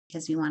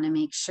because we want to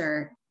make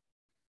sure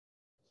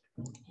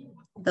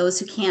those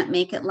who can't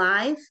make it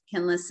live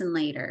can listen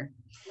later.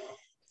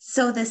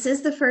 So this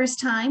is the first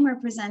time we're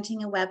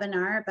presenting a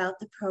webinar about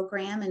the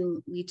program,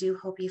 and we do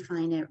hope you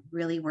find it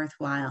really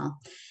worthwhile.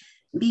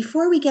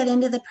 Before we get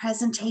into the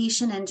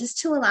presentation, and just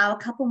to allow a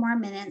couple more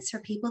minutes for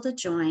people to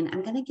join,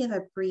 I'm going to give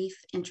a brief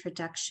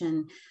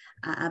introduction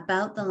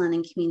about the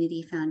London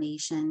Community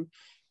Foundation.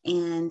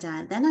 And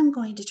then I'm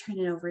going to turn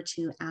it over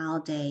to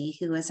Al Day,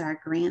 who is our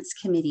Grants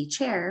Committee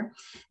Chair,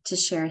 to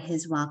share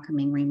his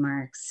welcoming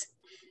remarks.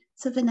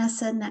 So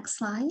Vanessa, next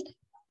slide.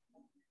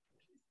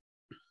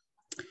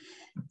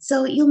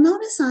 So you'll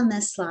notice on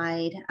this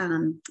slide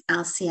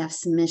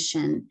LCF's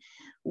mission,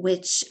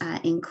 which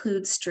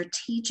includes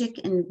strategic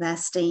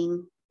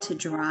investing to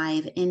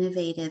drive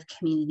innovative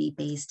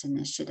community-based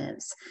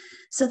initiatives.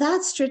 So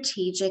that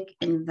strategic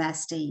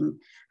investing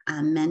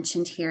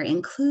mentioned here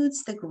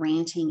includes the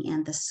granting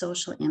and the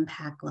social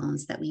impact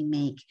loans that we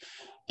make.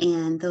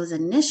 And those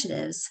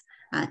initiatives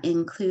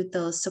include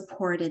those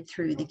supported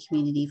through the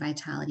Community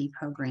Vitality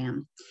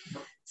Program.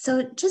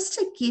 So just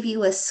to give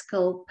you a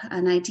scope,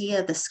 an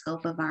idea of the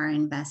scope of our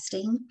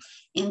investing,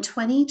 in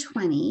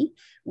 2020,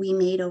 we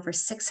made over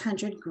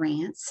 600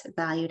 grants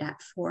valued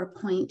at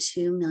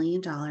 $4.2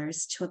 million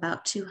to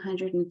about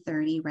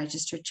 230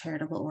 registered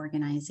charitable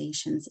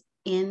organizations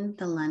in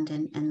the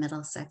London and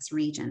Middlesex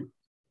region.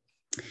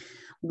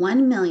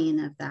 1 million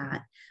of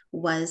that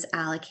was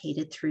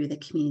allocated through the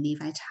Community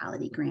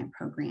Vitality Grant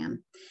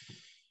Program.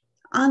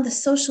 On the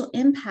social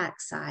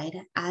impact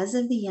side, as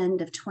of the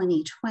end of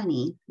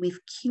 2020, we've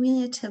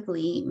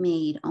cumulatively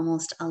made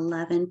almost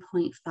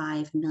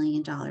 $11.5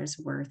 million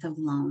worth of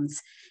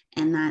loans,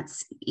 and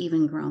that's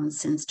even grown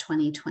since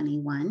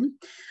 2021.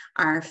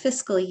 Our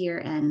fiscal year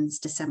ends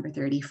December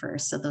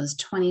 31st, so those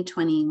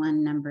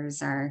 2021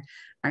 numbers are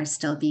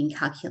still being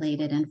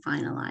calculated and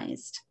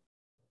finalized.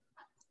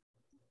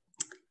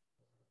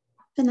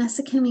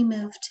 Vanessa, can we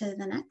move to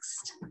the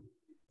next?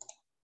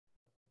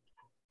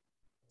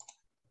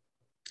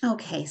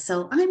 Okay,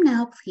 so I'm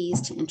now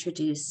pleased to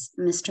introduce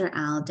Mr.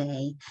 Al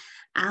Day.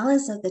 Al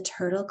is of the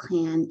Turtle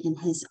Clan, and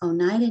his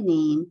Oneida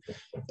name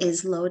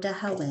is Loda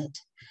Hawit.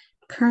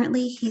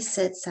 Currently, he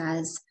sits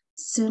as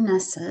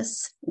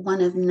Sunasus,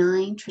 one of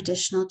 9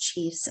 traditional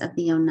chiefs of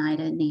the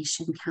Oneida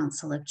Nation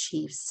Council of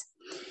Chiefs.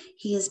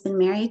 He has been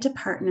married to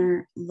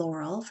partner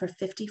Laurel for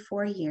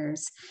 54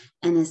 years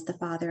and is the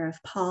father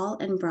of Paul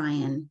and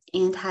Brian,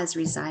 and has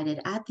resided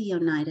at the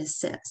Oneida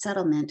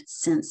settlement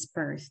since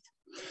birth.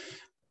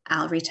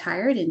 Al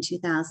retired in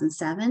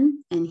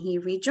 2007, and he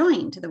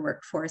rejoined the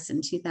workforce in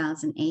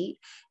 2008,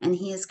 and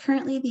he is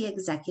currently the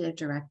executive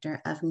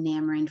director of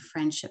Namarind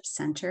Friendship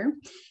Center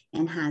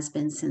and has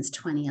been since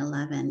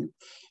 2011.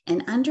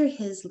 And under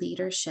his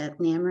leadership,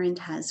 Namarind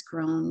has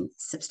grown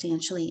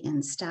substantially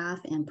in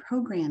staff and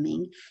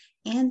programming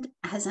and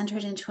has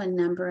entered into a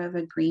number of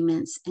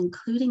agreements,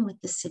 including with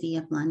the City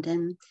of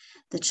London,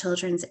 the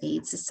Children's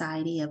Aid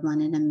Society of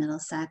London and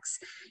Middlesex,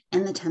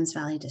 and the Thames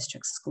Valley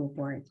District School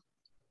Board.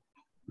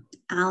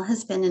 Al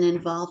has been an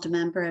involved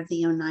member of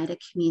the Oneida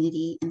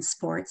community in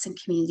sports and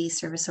community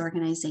service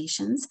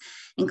organizations,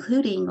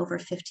 including over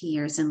 50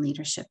 years in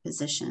leadership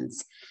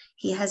positions.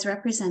 He has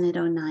represented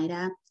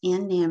Oneida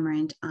and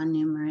Namarind on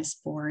numerous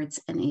boards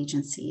and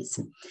agencies.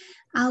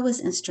 Al was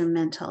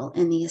instrumental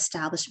in the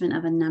establishment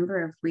of a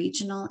number of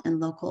regional and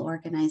local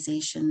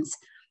organizations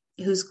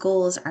whose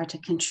goals are to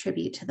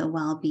contribute to the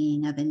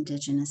well-being of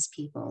Indigenous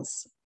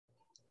peoples.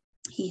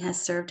 He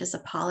has served as a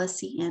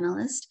policy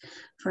analyst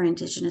for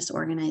Indigenous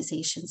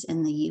organizations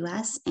in the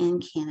US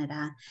and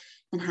Canada,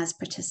 and has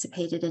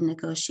participated in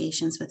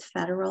negotiations with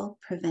federal,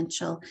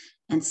 provincial,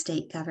 and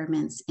state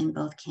governments in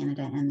both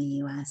Canada and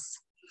the US.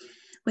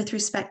 With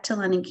respect to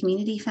London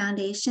Community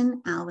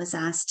Foundation, Al was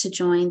asked to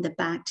join the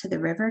Back to the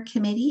River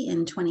Committee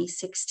in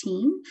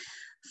 2016.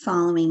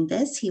 Following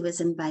this, he was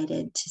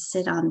invited to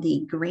sit on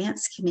the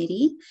Grants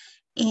Committee,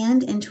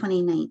 and in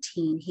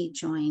 2019, he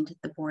joined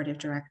the Board of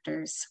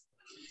Directors.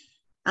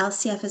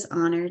 LCF is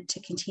honored to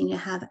continue to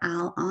have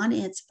Al on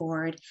its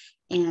board,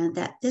 and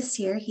that this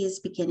year he is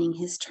beginning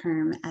his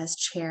term as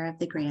chair of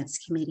the Grants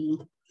Committee.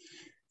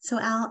 So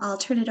Al, I'll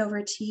turn it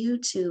over to you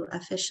to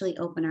officially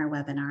open our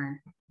webinar.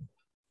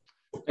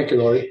 Thank you,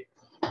 Lori.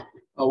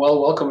 Well,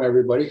 welcome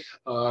everybody.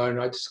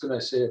 And I'm just going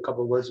to say a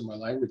couple of words in my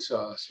language.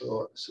 So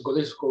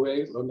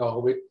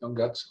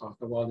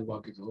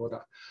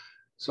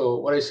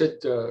what I said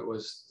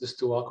was just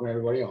to welcome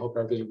everybody. I hope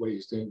everybody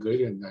is doing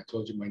good. And I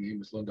told you my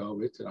name is Linda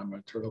Witt, and I'm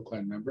a Turtle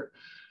Clan member.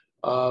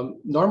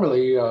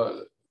 Normally,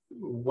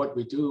 what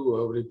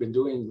we've been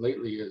doing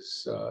lately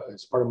is,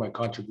 as part of my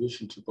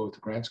contribution to both the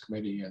Grants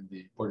Committee and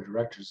the Board of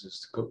Directors,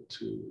 is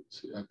to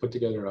put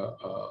together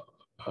a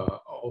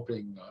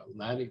opening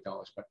land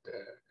acknowledgement.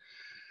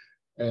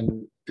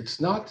 And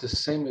it's not the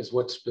same as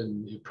what's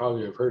been, you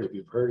probably have heard, if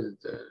you've heard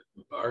it,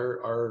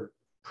 our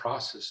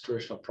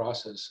traditional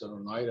process in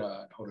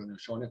Oneida and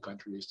Haudenosaunee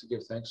country is to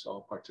give thanks to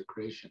all parts of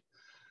creation.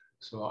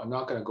 So I'm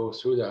not going to go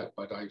through that,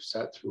 but I've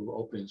sat through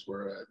openings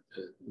where at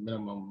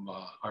minimum,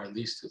 or at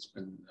least it's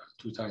been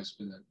 2 times,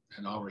 been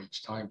an hour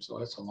each time. So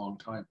that's a long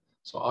time.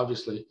 So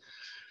obviously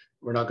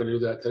we're not going to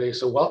do that today.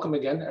 So welcome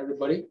again,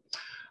 everybody.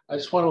 I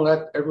just want to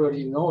let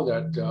everybody know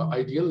that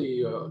ideally,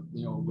 you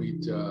know,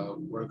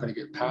 we're going to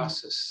get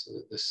past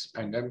this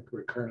pandemic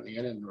we're currently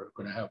in, and we're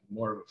going to have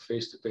more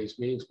face-to-face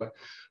meetings. But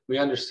we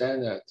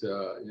understand that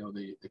you know,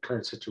 the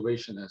current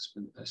situation has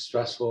been a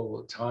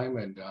stressful time,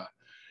 and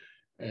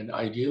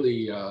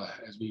ideally,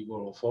 as we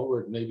roll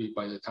forward, maybe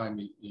by the time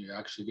you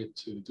actually get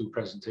to do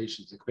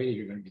presentations to the committee,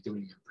 you're going to be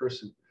doing it in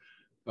person.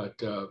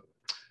 But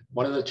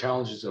one of the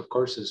challenges, of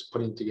course, is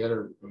putting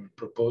together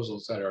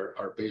proposals that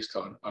are based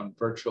on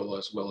virtual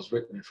as well as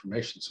written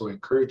information. So I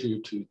encourage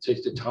you to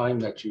take the time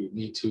that you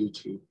need to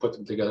put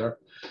them together.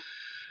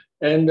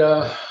 And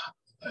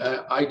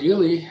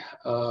ideally,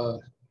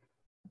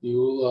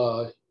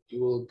 you'll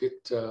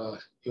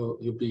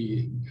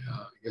be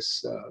I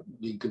guess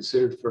being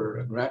considered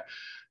for a grant.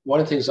 One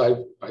of the things I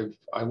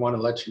want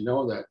to let you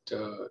know that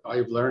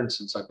I've learned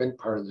since I've been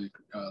part of the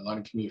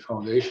London Community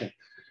Foundation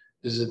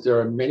is that there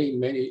are many,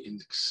 many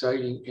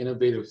exciting,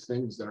 innovative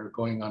things that are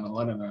going on in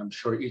London. And I'm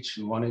sure each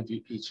and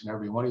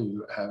every one of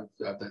you have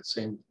that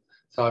same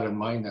thought in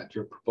mind that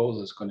your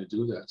proposal is going to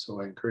do that. So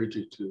I encourage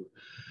you to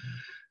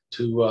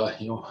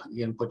you know,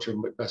 again, put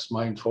your best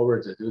mind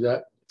forward to do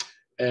that.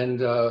 And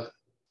the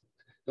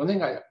only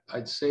thing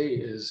I'd say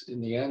is,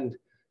 in the end,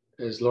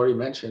 as Laurie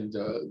mentioned,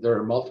 there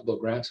are multiple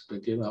grants that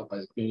have been given out by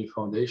the Community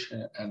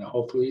Foundation, and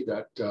hopefully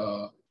that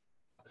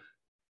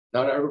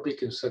not everybody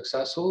can be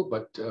successful,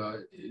 but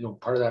you know,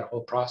 part of that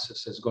whole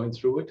process is going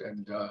through it.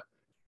 And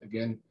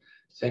again,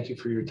 thank you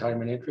for your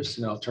time and interest,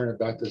 and I'll turn it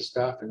back to the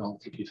staff and I'll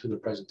take you through the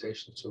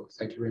presentation. So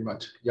thank you very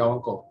much.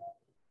 Yawanko.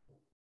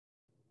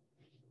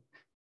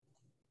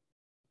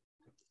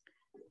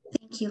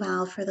 Thank you,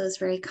 Al, for those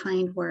very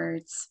kind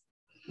words.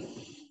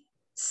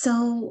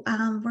 So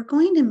we're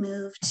going to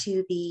move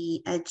to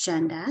the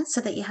agenda so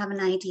that you have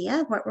an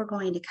idea of what we're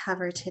going to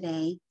cover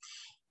today.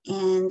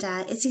 And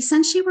it's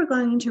essentially, we're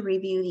going to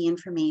review the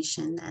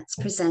information that's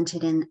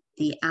presented in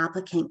the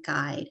applicant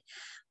guide,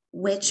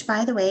 which,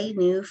 by the way,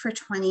 new for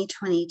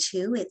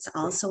 2022, it's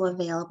also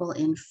available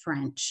in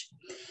French.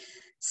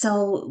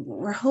 So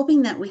we're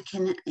hoping that we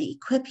can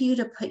equip you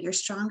to put your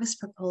strongest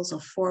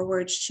proposal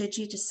forward should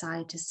you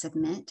decide to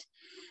submit.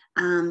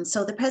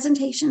 So the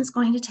presentation is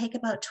going to take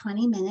about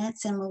 20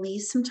 minutes, and we'll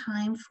leave some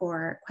time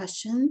for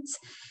questions.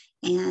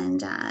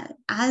 And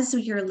as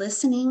you're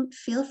listening,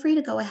 feel free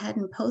to go ahead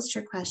and post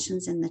your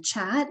questions in the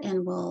chat,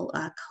 and we'll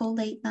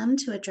collate them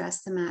to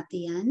address them at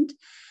the end.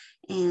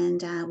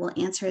 And we'll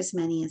answer as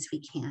many as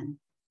we can.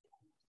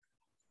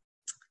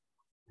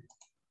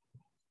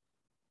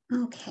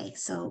 Okay,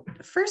 so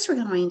first we're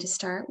going to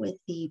start with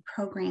the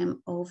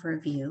program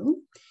overview.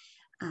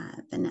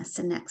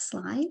 Vanessa, next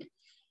slide.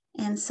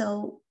 And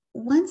so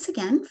once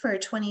again, for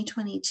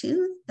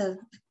 2022, the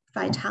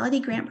Vitality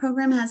Grant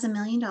Program has $1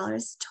 million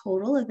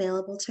total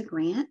available to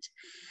grant.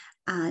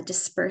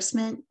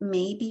 Disbursement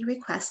may be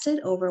requested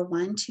over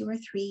 1, 2, or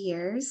 3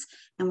 years,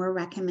 and we're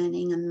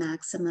recommending a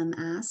maximum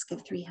ask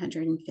of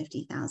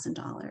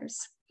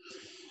 $350,000.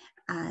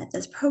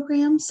 This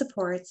program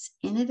supports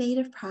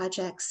innovative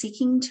projects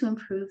seeking to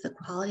improve the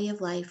quality of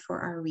life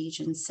for our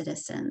region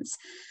citizens.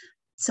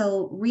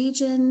 So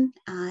region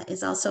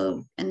is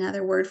also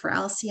another word for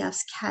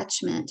LCF's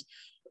catchment,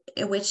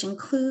 which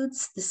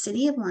includes the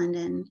City of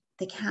London,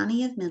 the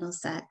County of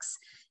Middlesex,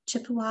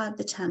 Chippewa of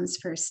the Thames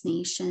First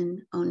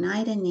Nation,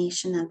 Oneida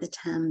Nation of the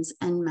Thames,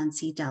 and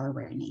Munsee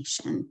Delaware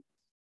Nation.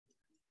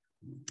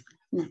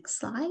 Next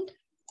slide.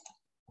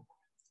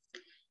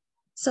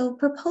 So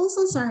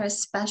proposals are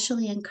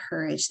especially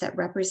encouraged that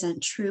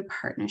represent true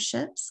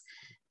partnerships,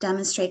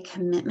 demonstrate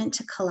commitment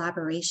to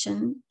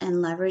collaboration,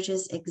 and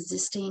leverages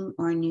existing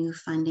or new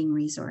funding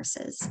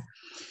resources.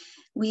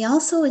 We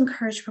also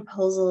encourage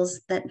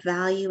proposals that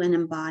value and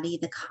embody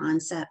the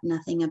concept,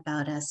 nothing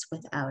about us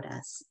without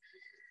us.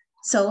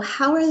 So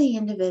how are the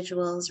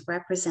individuals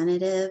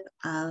representative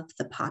of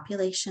the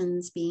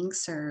populations being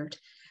served,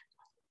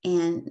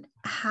 and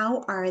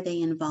how are they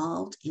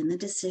involved in the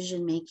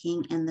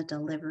decision-making and the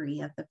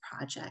delivery of the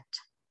project?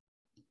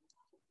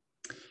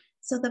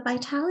 So the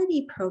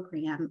Vitality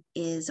Program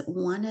is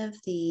one of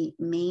the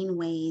main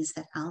ways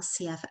that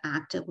LCF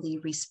actively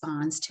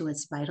responds to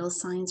its vital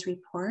signs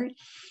report.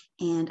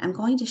 And I'm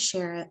going to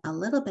share a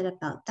little bit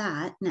about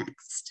that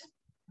next.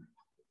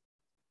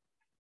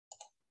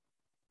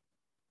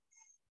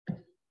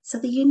 So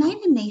the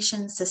United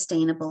Nations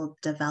Sustainable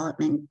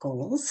Development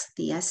Goals,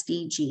 the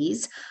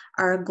SDGs,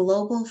 are a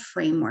global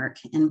framework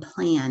and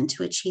plan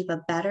to achieve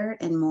a better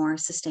and more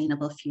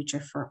sustainable future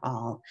for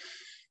all.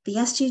 The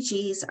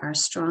SDGs are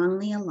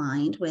strongly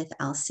aligned with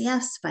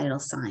LCF's vital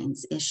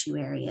signs issue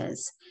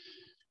areas.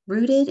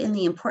 Rooted in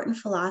the important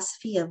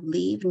philosophy of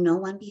leave no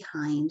one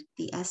behind,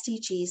 the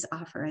SDGs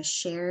offer a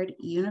shared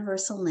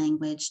universal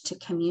language to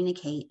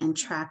communicate and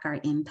track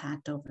our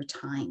impact over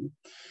time.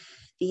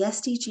 The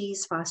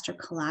SDGs foster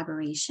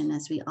collaboration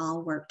as we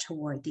all work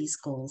toward these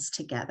goals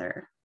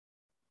together.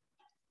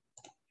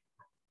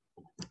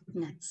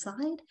 Next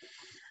slide.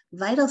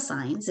 Vital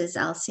Signs is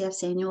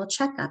LCF's annual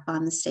checkup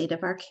on the state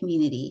of our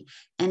community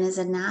and is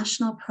a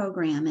national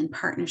program in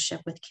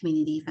partnership with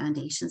Community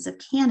Foundations of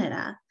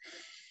Canada.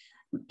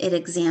 It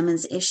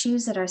examines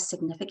issues that are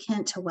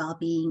significant to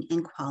well-being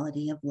and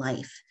quality of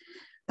life.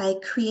 By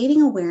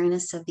creating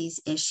awareness of these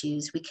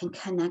issues, we can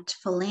connect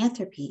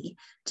philanthropy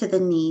to the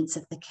needs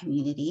of the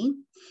community,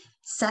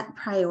 set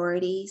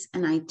priorities,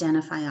 and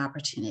identify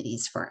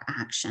opportunities for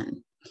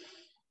action.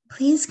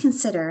 Please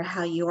consider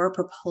how your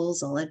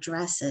proposal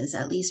addresses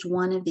at least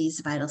one of these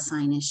vital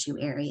sign issue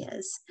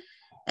areas: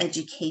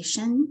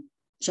 education,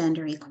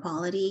 gender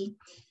equality,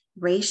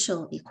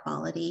 racial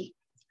equality,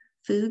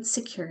 food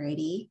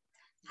security,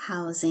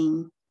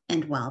 housing,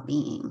 and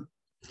well-being.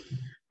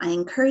 I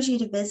encourage you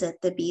to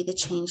visit the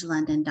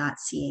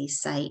BeTheChangeLondon.ca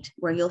site,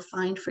 where you'll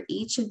find for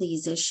each of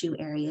these issue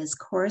areas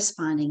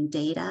corresponding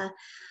data,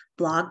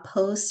 blog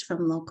posts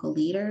from local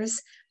leaders,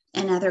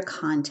 and other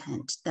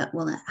content that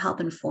will help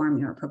inform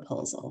your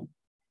proposal.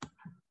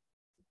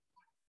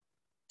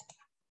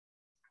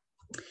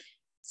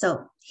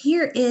 So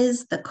here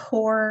is the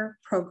core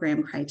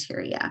program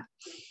criteria.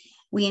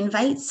 We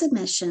invite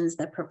submissions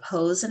that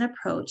propose an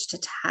approach to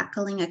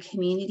tackling a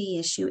community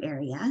issue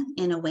area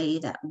in a way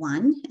that,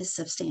 1, is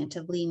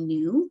substantively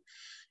new,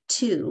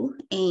 2,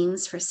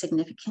 aims for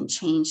significant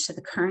change to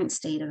the current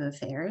state of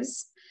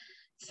affairs,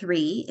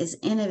 3, is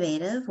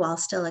innovative while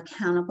still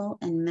accountable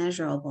and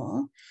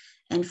measurable,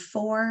 and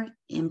 4,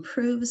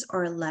 improves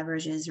or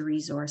leverages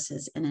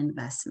resources and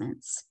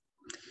investments.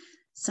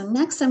 So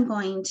next I'm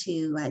going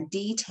to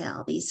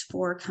detail these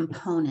 4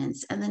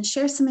 components and then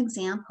share some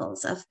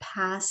examples of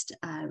past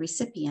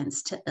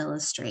recipients to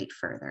illustrate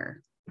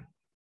further.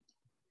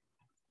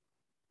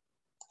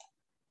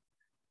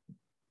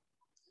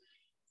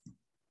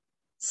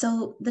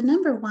 So the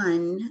number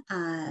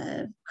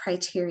 1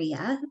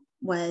 criteria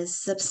was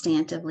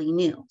substantively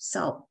new.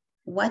 So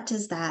what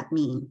does that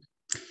mean?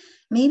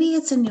 Maybe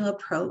it's a new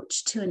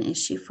approach to an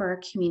issue for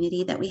our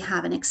community that we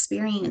haven't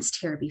experienced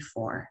here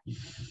before.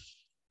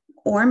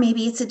 Or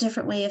maybe it's a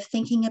different way of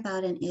thinking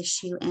about an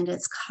issue and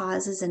its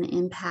causes and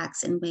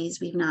impacts in ways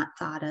we've not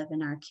thought of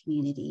in our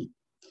community.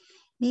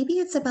 Maybe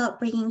it's about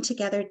bringing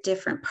together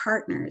different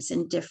partners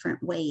in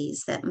different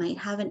ways that might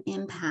have an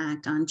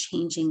impact on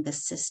changing the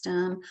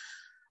system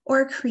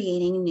or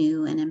creating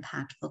new and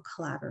impactful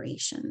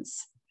collaborations.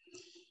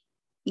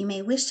 You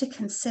may wish to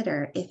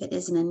consider if it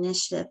is an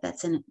initiative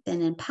that's been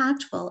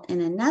impactful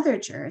in another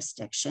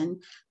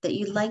jurisdiction that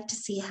you'd like to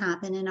see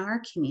happen in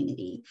our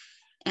community,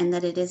 and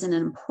that it is an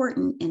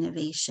important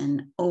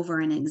innovation over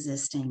an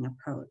existing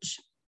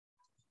approach.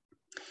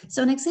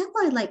 So an example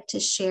I'd like to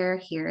share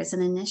here is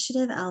an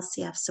initiative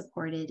LCF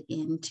supported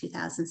in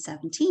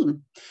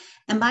 2017.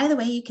 And by the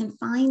way, you can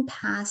find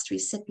past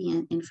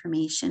recipient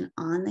information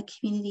on the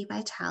Community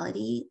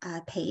Vitality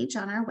page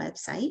on our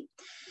website.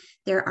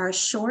 There are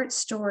short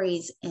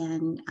stories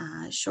and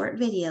short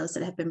videos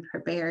that have been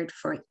prepared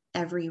for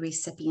every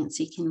recipient,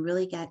 so you can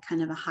really get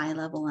kind of a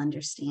high-level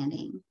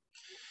understanding.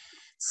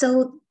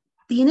 So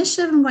the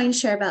initiative I'm going to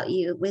share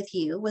with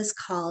you was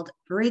called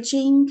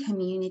Bridging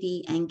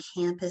Community and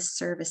Campus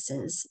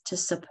Services to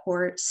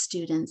Support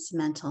Students'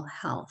 Mental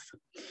Health.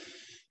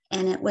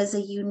 And it was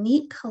a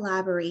unique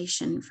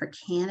collaboration for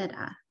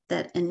Canada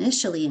that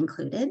initially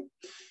included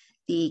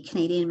the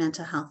Canadian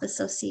Mental Health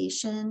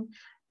Association,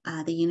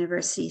 the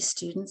University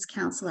Students'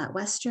 Council at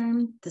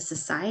Western, the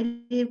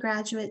Society of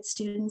Graduate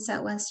Students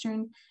at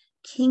Western,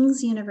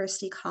 King's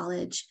University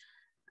College,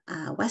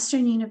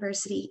 Western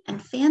University, and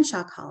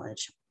Fanshawe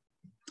College.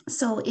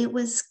 So it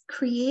was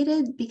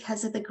created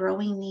because of the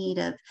growing need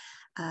of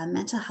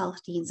mental health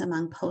needs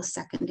among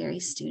post-secondary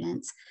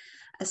students,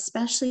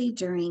 especially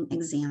during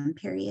exam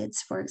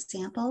periods, for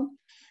example.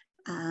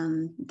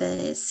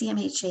 The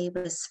CMHA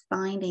was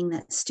finding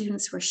that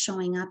students were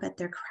showing up at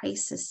their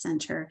crisis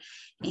center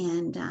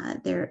and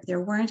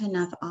there weren't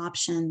enough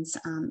options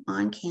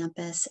on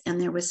campus, and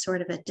there was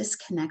sort of a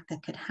disconnect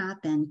that could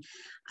happen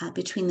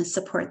between the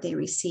support they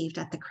received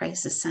at the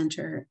crisis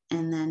center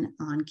and then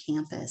on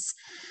campus.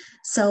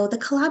 So the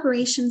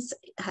collaborations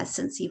has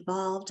since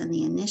evolved, and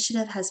the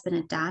initiative has been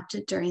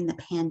adapted during the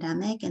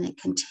pandemic, and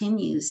it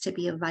continues to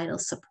be a vital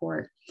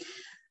support,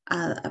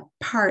 a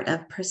part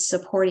of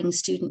supporting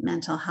student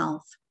mental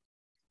health,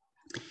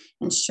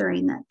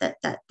 ensuring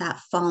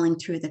that falling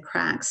through the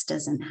cracks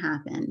doesn't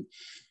happen.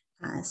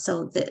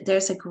 So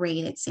there's a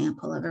great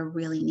example of a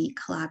really neat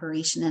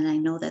collaboration, and I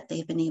know that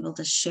they've been able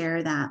to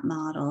share that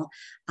model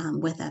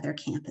with other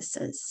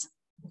campuses.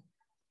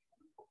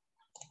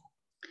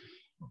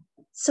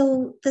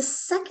 So the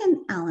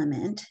second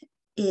element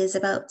is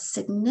about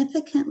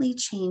significantly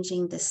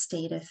changing the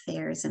state of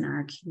affairs in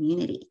our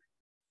community.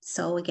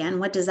 So again,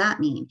 what does that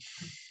mean?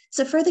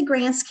 So for the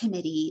grants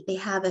committee, they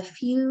have a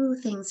few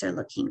things they're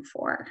looking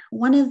for.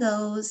 One of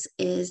those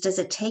is, does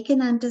it take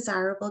an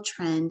undesirable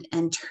trend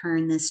and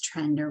turn this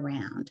trend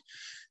around?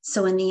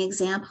 So in the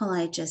example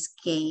I just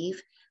gave,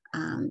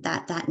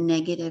 that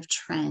negative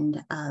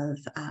trend of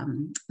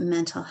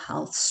mental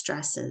health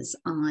stresses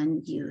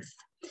on youth.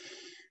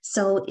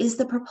 So is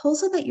the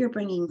proposal that you're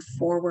bringing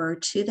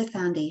forward to the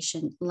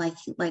foundation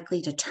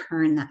likely to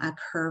turn a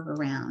curve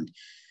around?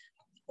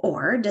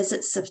 Or does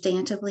it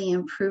substantively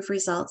improve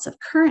results of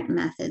current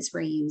methods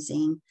we're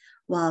using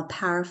while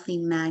powerfully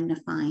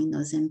magnifying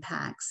those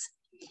impacts?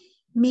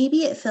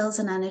 Maybe it fills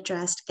an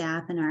unaddressed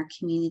gap in our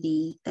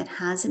community that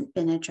hasn't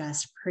been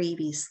addressed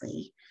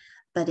previously,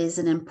 but is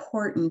an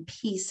important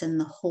piece in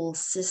the whole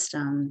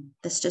system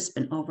that's just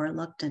been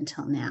overlooked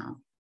until now.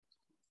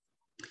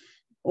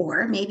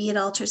 Or maybe it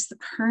alters the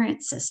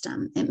current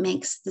system. It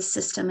makes the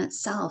system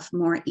itself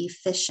more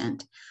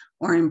efficient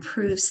or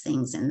improves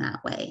things in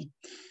that way.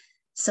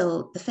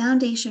 So the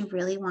foundation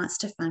really wants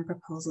to fund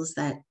proposals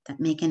that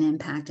make an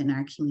impact in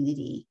our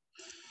community.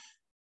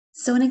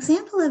 So an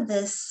example of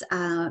this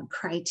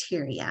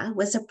criteria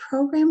was a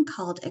program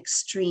called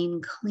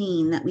Extreme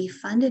Clean that we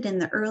funded in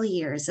the early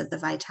years of the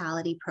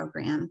Vitality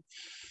program.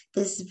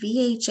 This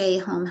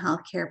VHA home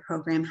healthcare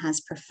program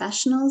has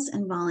professionals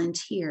and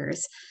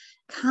volunteers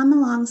come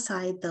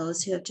alongside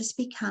those who have just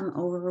become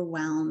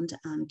overwhelmed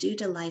due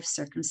to life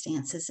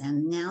circumstances,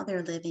 and now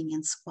they're living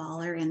in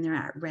squalor and they're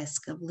at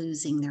risk of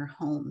losing their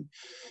home.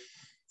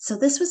 So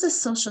this was a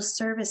social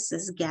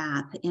services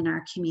gap in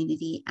our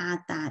community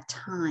at that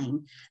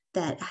time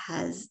that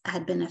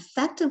had been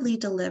effectively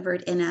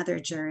delivered in other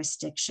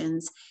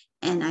jurisdictions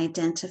and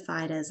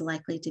identified as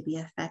likely to be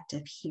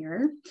effective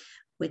here,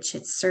 which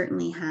it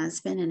certainly has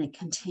been, and it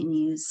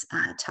continues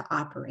to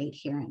operate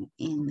here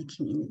in the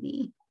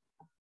community.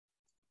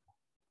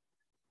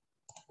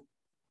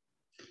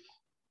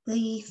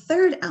 The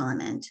third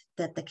element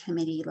that the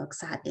committee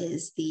looks at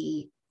is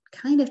the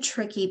kind of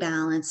tricky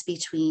balance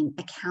between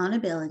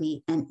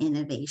accountability and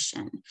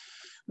innovation.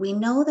 We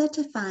know that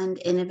to fund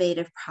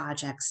innovative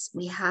projects,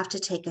 we have to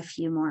take a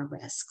few more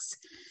risks.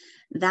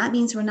 That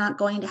means we're not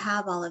going to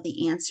have all of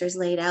the answers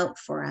laid out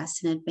for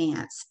us in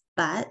advance,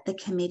 but the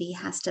committee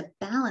has to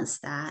balance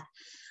that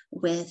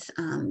with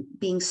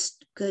being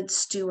good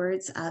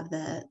stewards of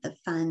the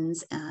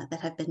funds that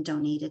have been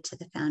donated to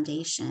the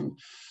foundation,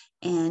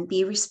 and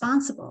be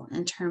responsible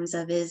in terms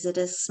of, is it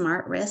a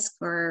smart risk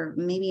or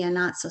maybe a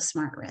not so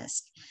smart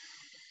risk?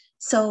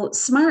 So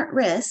smart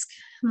risk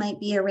might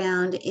be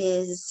around,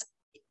 is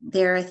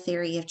there a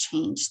theory of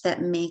change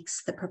that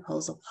makes the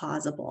proposal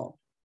plausible?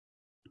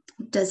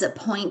 Does it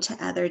point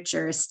to other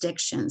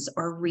jurisdictions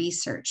or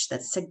research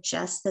that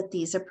suggests that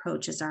these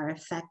approaches are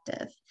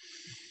effective?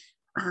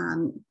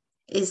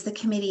 Is the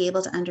committee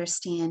able to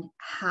understand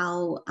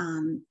how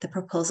the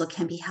proposal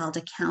can be held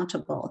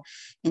accountable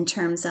in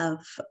terms of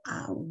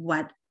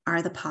what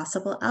are the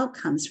possible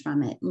outcomes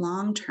from it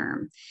long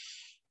term?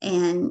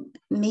 And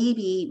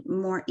maybe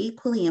more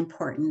equally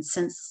important,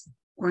 since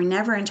we're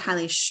never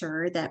entirely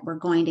sure that we're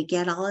going to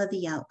get all of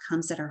the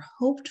outcomes that are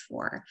hoped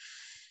for,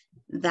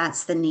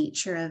 that's the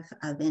nature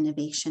of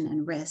innovation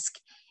and risk.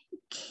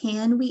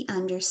 Can we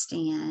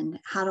understand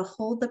how to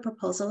hold the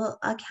proposal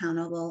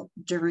accountable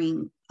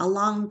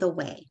along the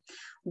way?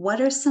 What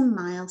are some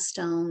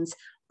milestones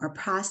or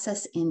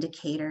process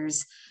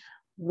indicators?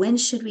 When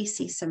should we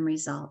see some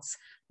results?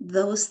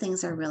 Those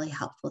things are really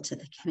helpful to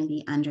the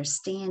committee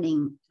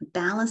understanding,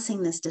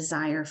 balancing this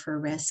desire for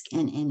risk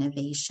and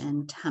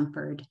innovation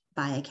tempered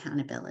by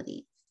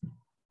accountability.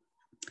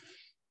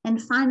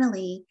 And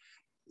finally,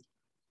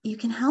 you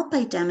can help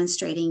by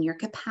demonstrating your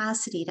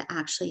capacity to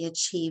actually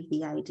achieve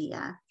the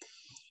idea.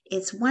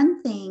 It's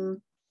one thing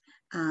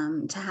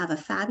to have a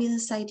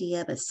fabulous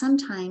idea, but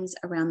sometimes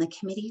around the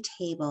committee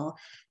table,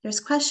 there's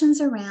questions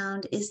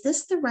around, is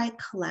this the right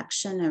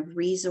collection of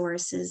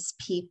resources,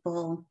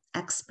 people,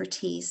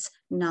 expertise,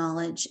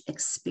 knowledge,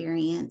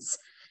 experience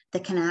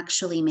that can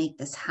actually make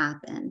this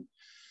happen?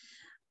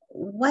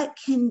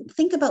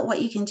 Think about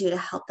what you can do to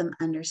help them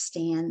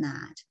understand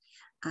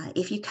that.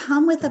 If you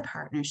come with a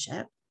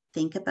partnership,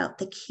 think about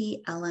the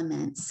key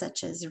elements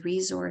such as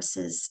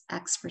resources,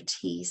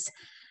 expertise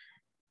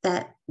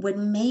that would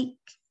make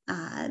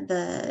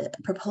the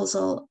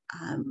proposal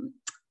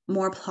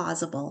more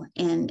plausible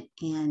and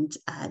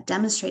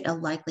demonstrate a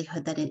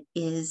likelihood that it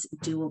is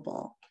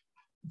doable.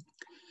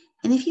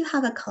 And if you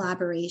have a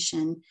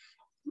collaboration,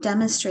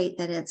 demonstrate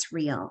that it's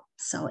real.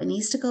 So it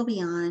needs to go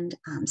beyond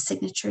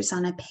signatures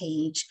on a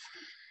page,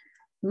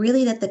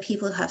 really that the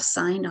people who have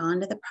signed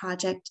on to the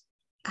project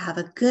have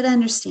a good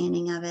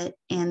understanding of it,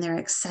 and they're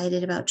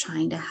excited about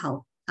trying to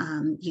help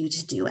you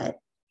to do it.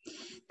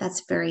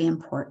 That's very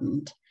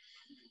important.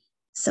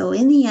 So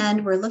in the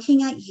end, we're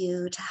looking at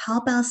you to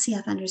help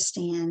LCF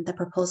understand the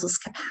proposal's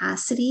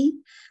capacity,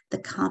 the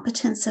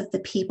competence of the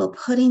people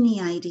putting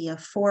the idea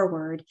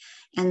forward,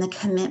 and the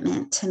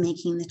commitment to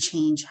making the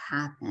change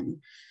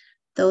happen.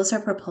 Those are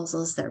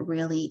proposals that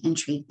really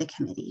intrigue the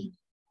committee.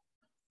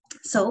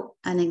 So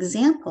an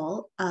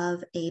example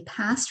of a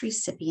past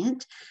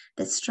recipient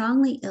that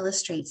strongly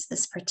illustrates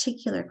this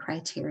particular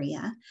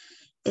criteria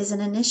is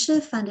an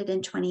initiative funded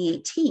in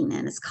 2018,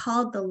 and it's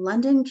called the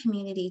London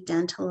Community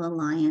Dental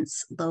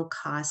Alliance Low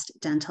Cost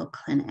Dental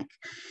Clinic.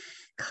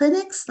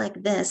 Clinics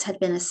like this had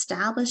been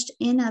established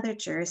in other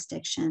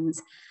jurisdictions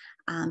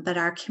but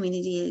our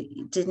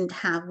community didn't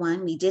have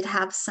one. We did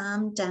have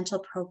some dental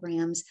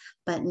programs,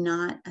 but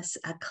not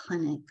a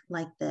clinic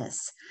like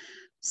this.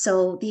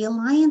 So the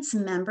Alliance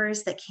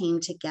members that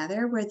came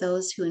together were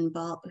those who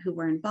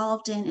were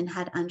involved in and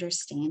had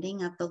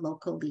understanding of the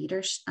local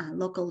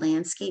local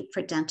landscape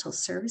for dental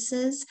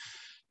services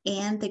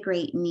and the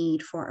great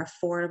need for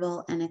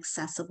affordable and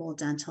accessible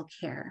dental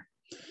care.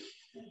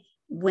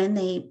 When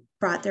they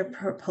brought their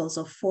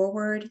proposal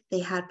forward, they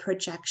had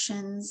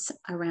projections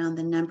around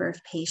the number of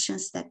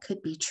patients that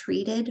could be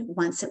treated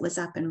once it was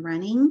up and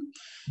running,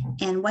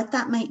 and what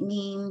that might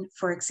mean,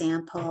 for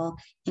example,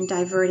 in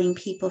diverting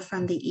people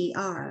from the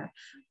ER,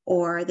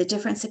 or the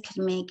difference it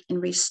could make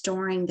in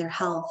restoring their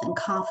health and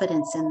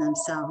confidence in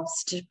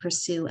themselves to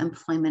pursue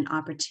employment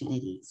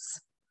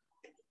opportunities.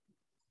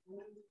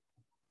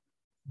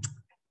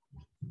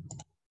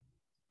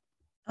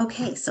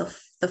 Okay, so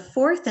the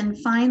fourth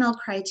and final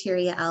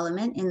criteria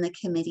element in the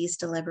committee's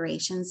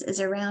deliberations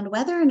is around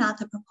whether or not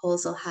the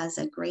proposal has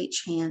a great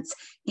chance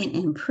in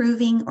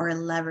improving or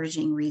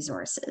leveraging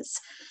resources.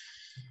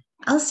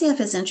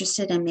 LCF is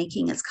interested in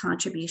making its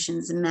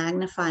contributions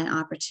magnify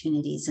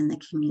opportunities in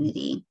the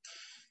community.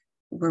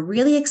 We're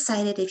really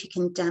excited if you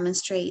can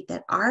demonstrate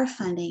that our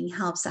funding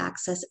helps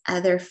access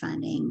other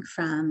funding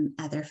from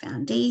other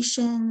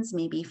foundations,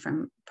 maybe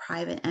from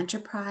private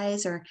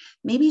enterprise, or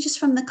maybe just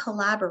from the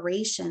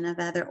collaboration of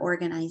other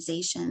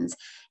organizations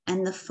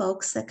and the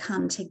folks that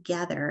come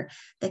together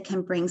that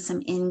can bring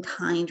some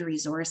in-kind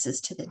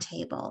resources to the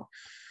table.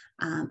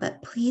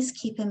 But please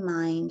keep in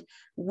mind,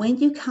 when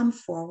you come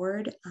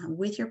forward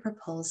with your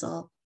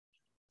proposal,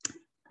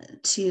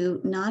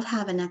 to not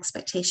have an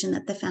expectation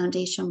that the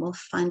foundation will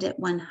fund it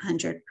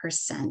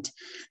 100%,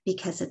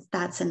 because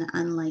that's an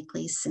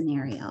unlikely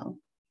scenario.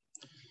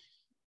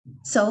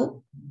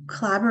 So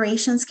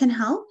collaborations can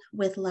help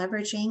with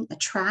leveraging,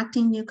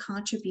 attracting new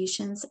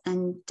contributions,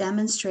 and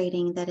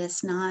demonstrating that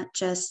it's not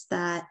just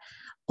that,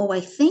 oh,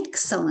 I think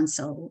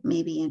so-and-so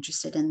may be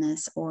interested in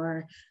this,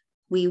 or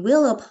we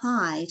will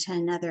apply to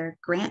another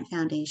grant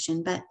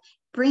foundation, but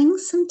bring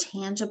some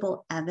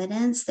tangible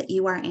evidence that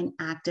you are in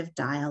active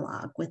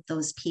dialogue with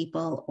those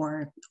people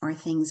or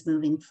things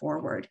moving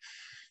forward.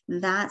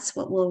 That's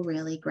what will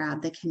really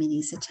grab the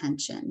committee's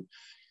attention.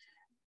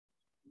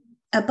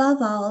 Above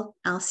all,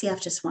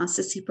 LCF just wants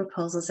to see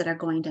proposals that are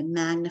going to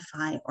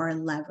magnify or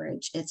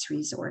leverage its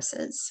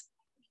resources.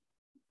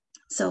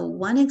 So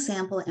one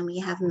example, and we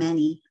have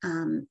many,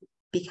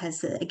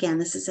 because again,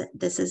 this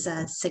is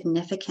a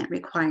significant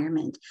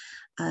requirement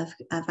of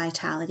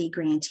Vitality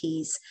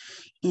grantees.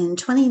 In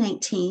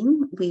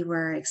 2019, we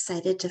were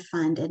excited to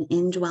fund an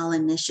Indwell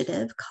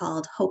initiative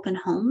called Hope and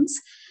Homes,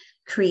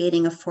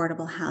 creating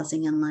affordable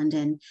housing in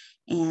London.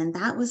 And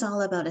that was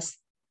all about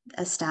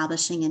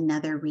establishing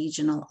another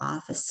regional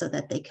office so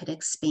that they could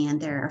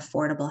expand their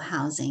affordable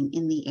housing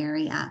in the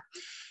area.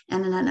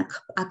 And then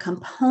a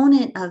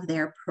component of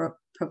their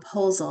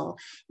proposal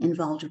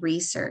involved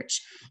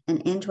research,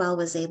 and Indwell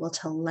was able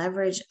to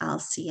leverage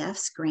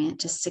LCF's grant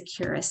to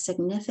secure a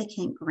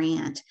significant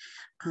grant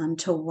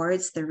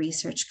towards the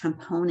research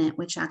component,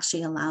 which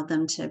actually allowed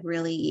them to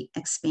really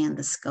expand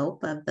the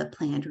scope of the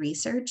planned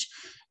research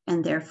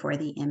and therefore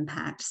the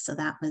impact. So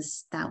that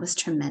was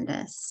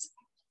tremendous.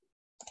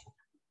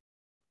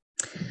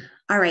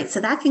 All right,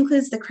 so that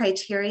concludes the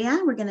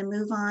criteria. We're going to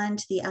move on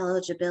to the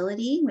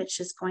eligibility, which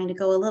is going to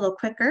go a little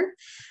quicker.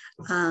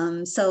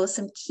 So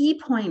some key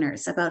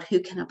pointers about who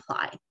can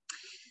apply.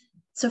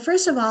 So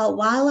first of all,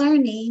 while our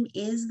name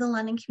is the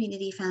London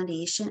Community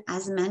Foundation,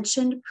 as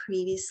mentioned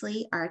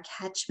previously, our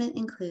catchment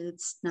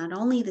includes not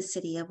only the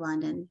City of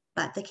London,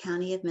 but the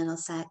County of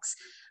Middlesex,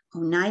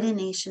 Oneida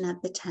Nation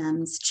of the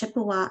Thames,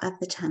 Chippewa of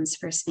the Thames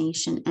First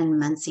Nation, and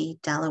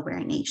Munsee Delaware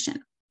Nation.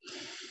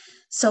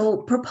 So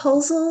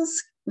proposals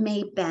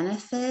may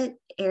benefit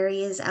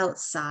areas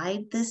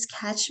outside this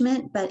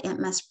catchment, but it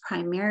must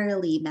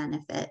primarily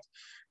benefit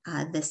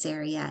this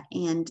area,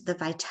 and the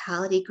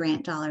Vitality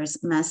grant dollars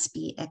must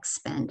be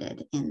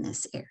expended in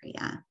this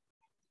area.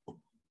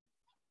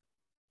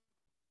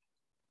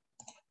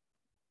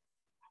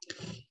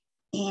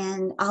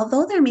 And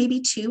although there may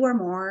be 2 or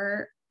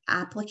more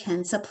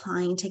applicants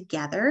applying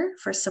together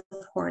for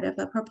support of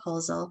a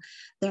proposal,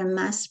 there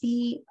must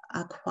be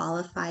a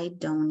qualified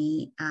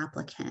donee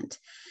applicant.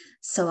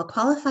 So a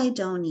qualified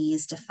donee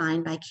is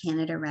defined by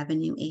Canada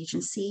Revenue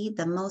Agency.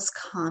 The most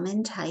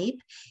common type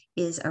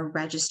is a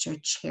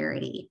registered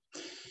charity.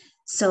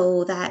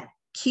 So that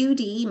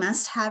QD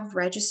must have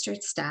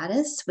registered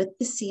status with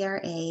the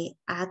CRA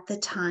at the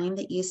time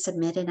that you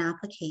submit an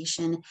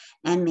application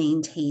and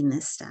maintain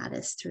this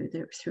status through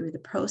the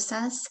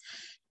process.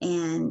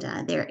 And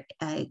they're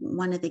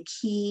one of the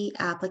key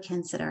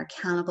applicants that are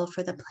accountable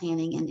for the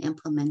planning and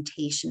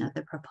implementation of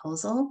the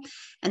proposal.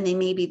 And they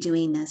may be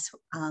doing this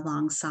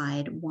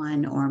alongside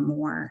 1 or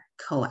more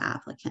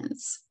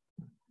co-applicants.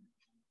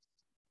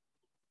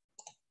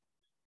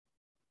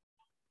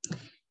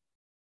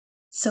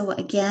 So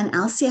again,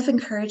 LCF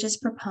encourages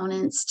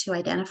proponents to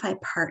identify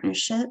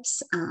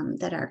partnerships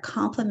that are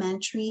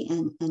complementary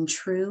and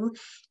true.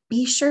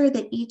 Be sure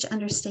that each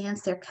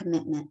understands their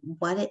commitment,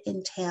 what it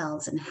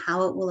entails, and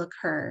how it will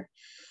occur.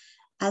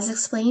 As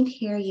explained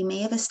here, you may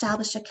have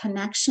established a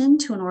connection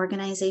to an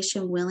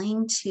organization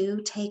willing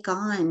to take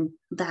on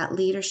that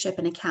leadership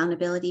and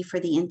accountability for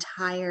the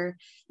entire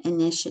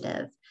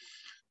initiative.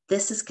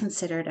 This is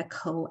considered a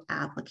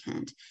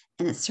co-applicant,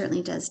 and it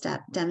certainly does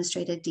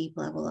demonstrate a deep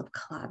level of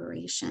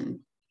collaboration.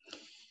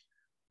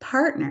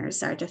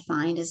 Partners are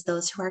defined as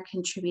those who are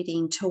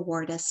contributing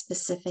toward a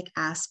specific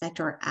aspect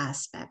or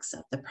aspects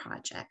of the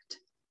project.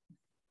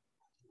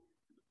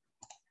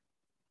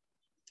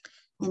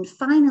 And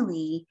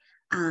finally,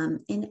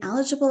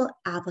 ineligible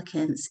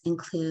applicants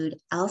include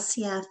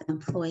LCF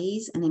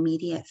employees and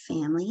immediate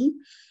family,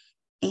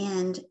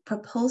 and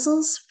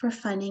proposals for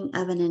funding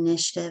of an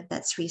initiative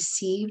that's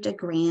received a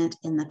grant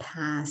in the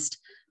past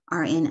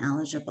are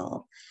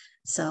ineligible.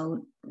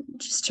 So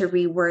just to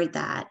reword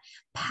that,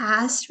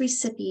 past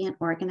recipient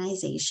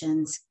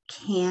organizations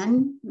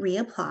can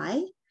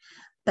reapply,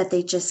 but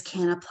they just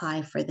can't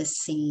apply for the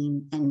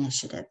same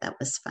initiative that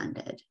was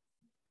funded.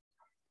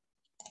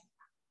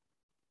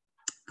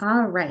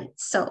 All right,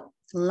 so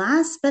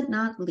last but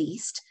not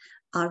least,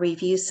 I'll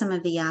review some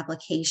of the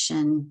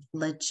application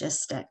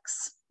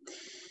logistics.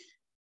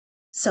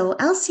 So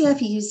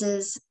LCF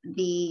uses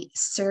the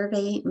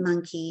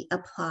SurveyMonkey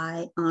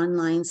Apply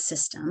online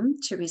system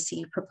to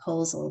receive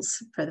proposals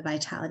for the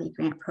Vitality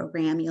Grant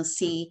Program. You'll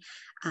see,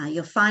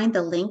 you'll find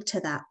the link to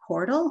that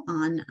portal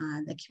on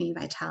the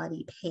Community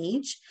Vitality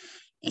page.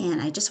 And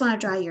I just want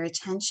to draw your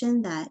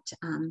attention that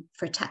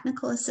for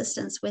technical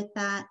assistance with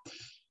that,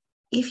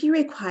 if you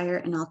require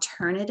an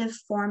alternative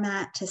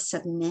format to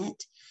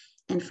submit,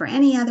 and for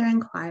any other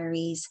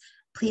inquiries,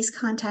 please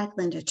contact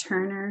Linda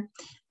Turner.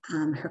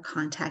 Her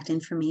contact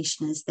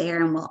information is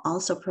there, and we'll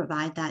also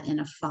provide that in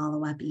a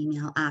follow-up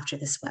email after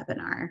this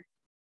webinar.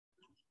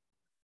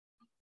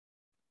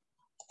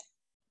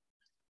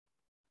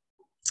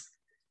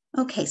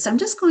 Okay, so I'm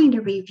just going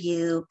to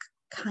review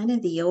kind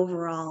of the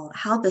overall,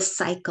 how the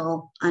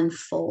cycle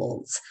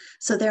unfolds.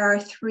 So there are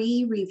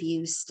 3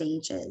 review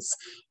stages,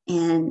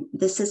 and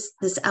this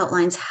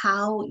outlines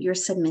how your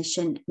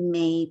submission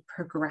may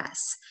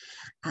progress.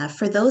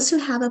 For those who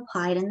have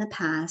applied in the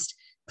past,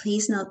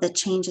 please note that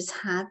changes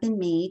have been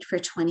made for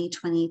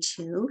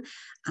 2022.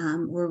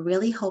 We're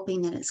really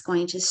hoping that it's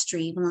going to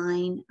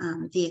streamline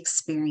the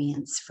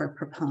experience for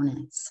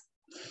proponents.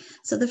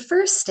 So the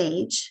first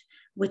stage,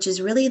 which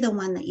is really the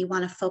one that you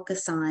want to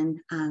focus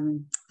on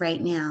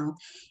right now,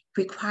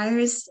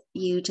 requires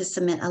you to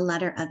submit a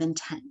letter of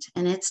intent,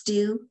 and it's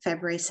due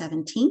February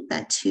 17th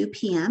at 2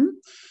 p.m.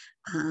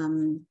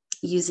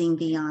 Using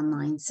the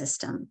online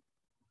system.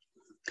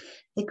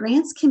 The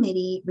Grants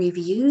Committee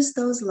reviews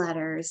those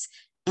letters,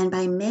 and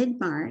by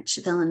mid-March,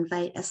 they'll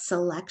invite a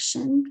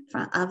selection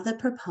of the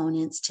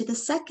proponents to the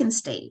second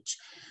stage,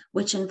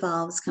 which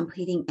involves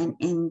completing an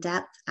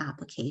in-depth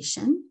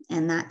application,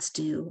 and that's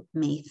due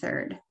May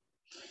 3rd.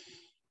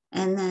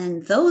 And then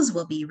those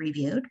will be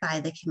reviewed by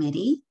the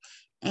committee,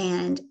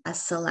 and a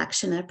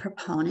selection of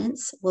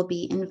proponents will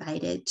be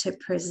invited to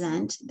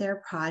present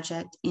their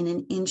project in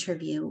an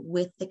interview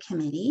with the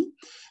committee,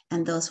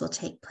 and those will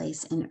take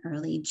place in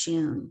early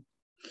June.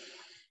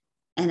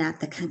 And at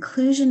the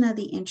conclusion of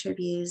the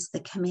interviews, the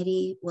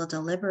committee will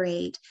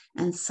deliberate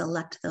and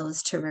select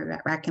those to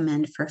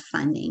recommend for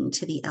funding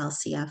to the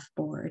LCF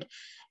board.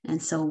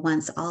 And so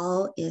once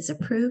all is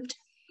approved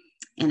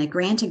and a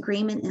grant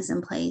agreement is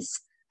in place,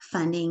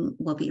 funding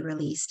will be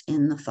released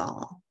in the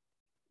fall.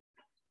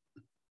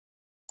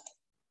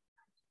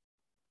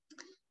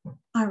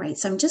 All right,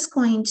 so I'm just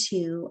going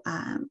to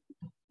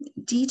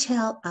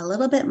detail a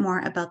little bit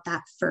more about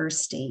that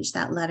first stage,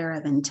 that letter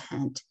of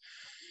intent.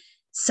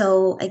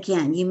 So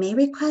again, you may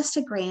request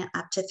a grant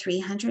up to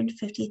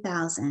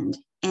 $350,000,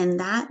 and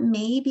that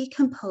may be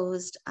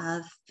composed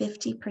of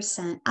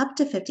 50%, up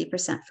to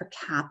 50% for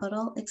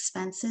capital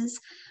expenses,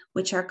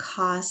 which are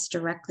costs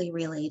directly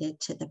related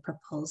to the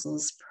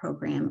proposal's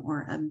program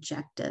or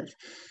objective.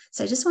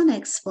 So I just want to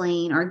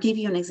explain or give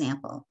you an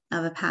example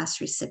of a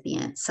past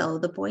recipient. So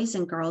the Boys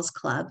and Girls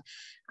Club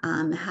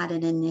had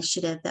an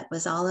initiative that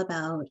was all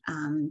about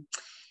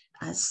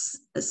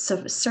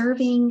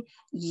serving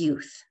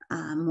youth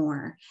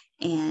more,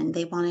 and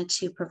they wanted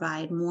to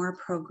provide more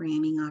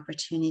programming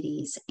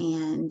opportunities,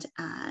 and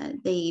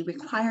they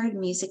required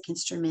music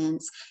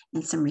instruments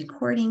and some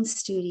recording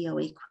studio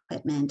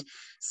equipment.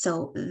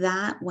 So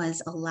that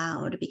was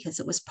allowed because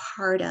it was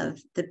part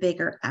of the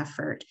bigger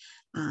effort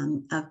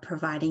of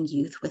providing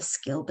youth with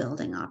skill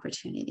building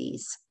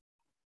opportunities.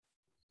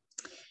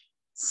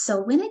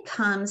 So when it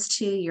comes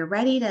to you're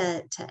ready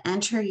to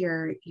enter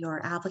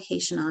your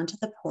application onto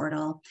the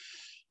portal,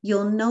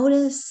 you'll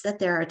notice that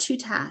there are 2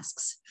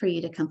 tasks for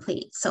you to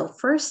complete. So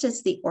first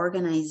is the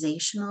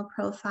organizational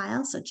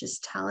profile. So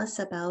just tell us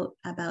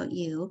about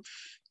you,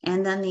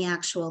 and then the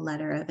actual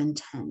letter of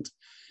intent.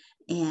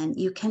 And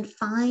you can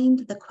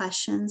find the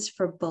questions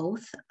for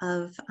both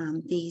of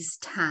these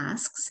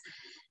tasks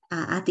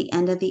at the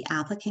end of the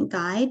applicant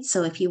guide.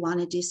 So if you want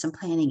to do some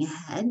planning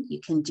ahead, you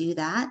can do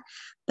that.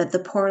 But the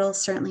portal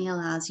certainly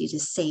allows you to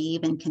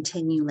save and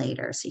continue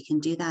later. So you can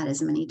do that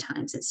as many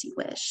times as you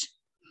wish.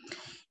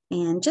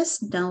 And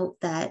just note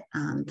that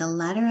the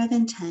letter of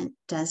intent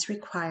does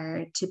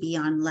require to be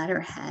on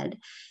letterhead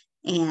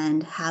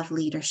and have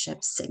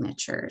leadership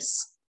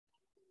signatures.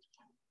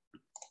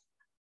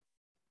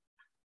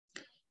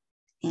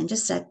 And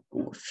just a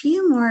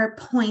few more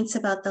points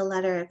about the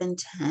letter of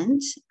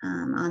intent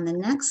on the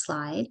next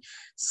slide.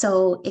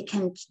 So it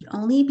can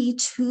only be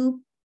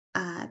 2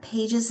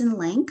 pages in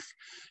length,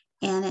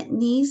 and it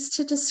needs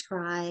to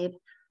describe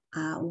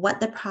what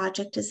the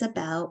project is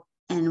about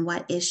and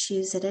what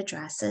issues it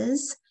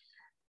addresses.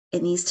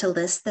 It needs to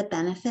list the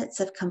benefits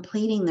of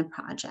completing the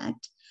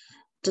project,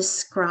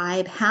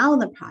 describe how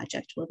the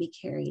project will be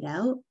carried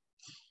out,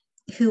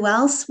 who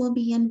else will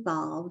be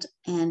involved,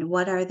 and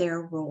what are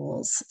their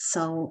roles.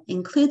 So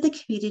include the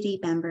community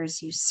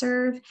members you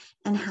serve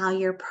and how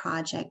your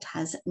project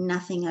has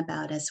nothing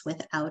about us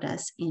without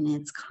us in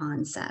its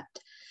concept.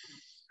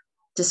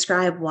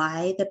 Describe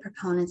why the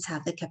proponents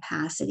have the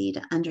capacity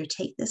to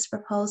undertake this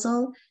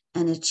proposal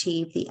and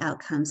achieve the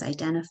outcomes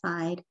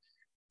identified.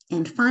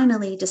 And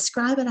finally,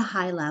 describe at a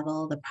high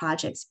level the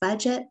project's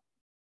budget,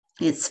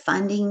 its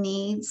funding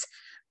needs,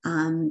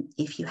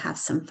 if you have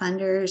some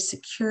funders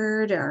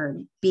secured or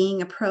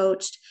being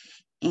approached,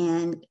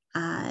 and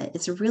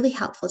it's really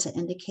helpful to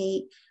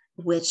indicate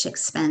which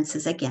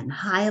expenses, again,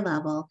 high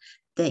level,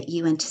 that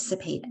you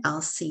anticipate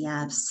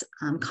LCF's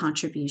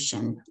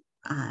contribution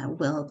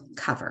will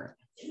cover.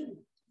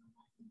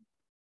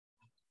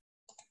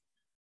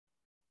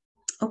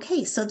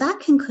 Okay, so that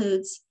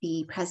concludes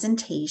the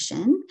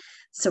presentation.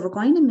 So we're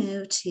going to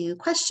move to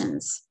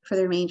questions for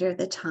the remainder of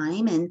the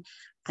time. And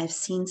I've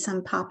seen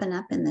some popping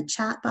up in the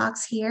chat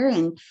box here,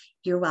 and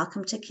you're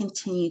welcome to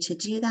continue to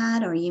do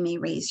that, or you may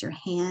raise your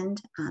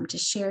hand to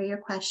share your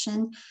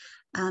question.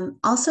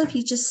 Also, if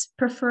you just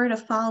prefer to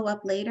follow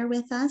up later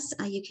with us,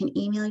 you can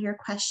email your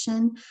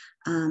question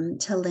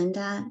to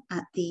Linda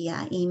at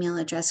the email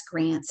address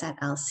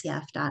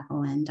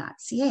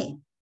grants@lcf.on.ca.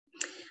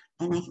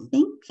 And I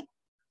think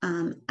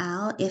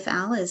if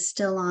Al is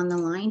still on the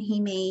line,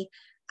 he may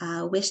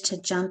wish to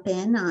jump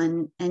in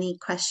on any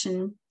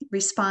question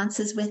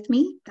responses with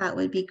me. That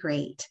would be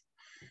great.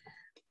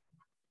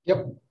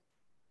 Yep.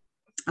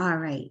 All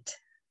right.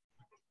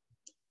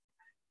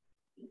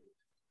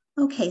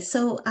 Okay,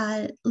 so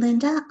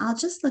Linda, I'll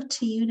just look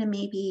to you to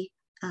maybe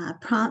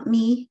prompt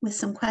me with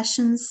some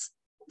questions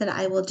that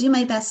I will do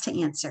my best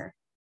to answer.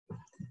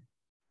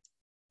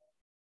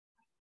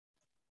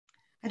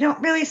 I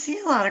don't really see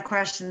a lot of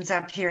questions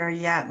up here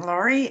yet,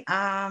 Lori.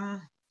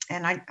 And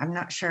I'm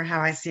not sure how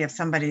I see if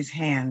somebody's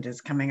hand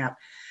is coming up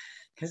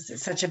because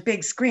it's such a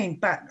big screen,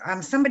 but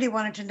somebody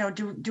wanted to know,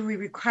 do we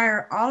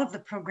require all of the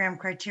program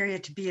criteria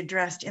to be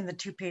addressed in the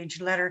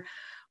 2-page letter,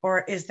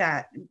 or is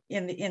that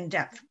in the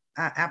in-depth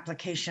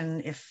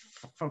application if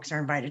folks are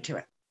invited to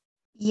it?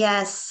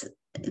 Yes,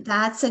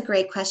 that's a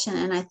great question.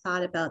 And I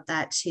thought about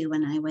that too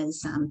when I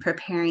was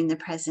preparing the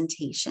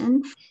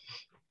presentation.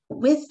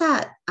 With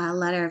that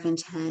letter of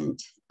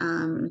intent,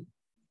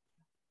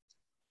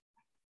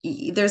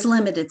 there's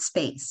limited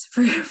space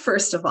for,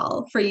 first of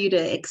all, for you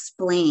to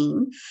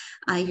explain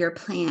your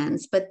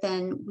plans, but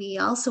then we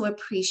also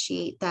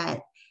appreciate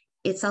that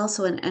it's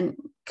also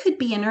could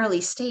be an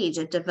early stage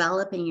of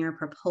developing your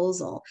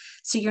proposal.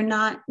 So you're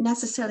not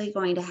necessarily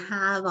going to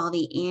have all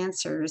the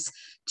answers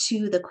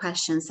to the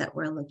questions that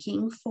we're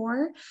looking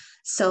for.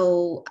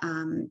 So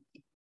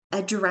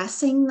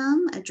addressing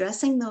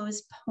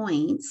those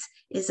points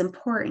is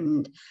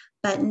important,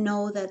 but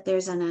know that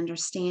there's an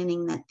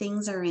understanding that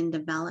things are in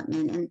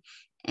development.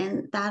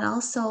 And that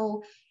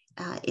also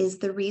is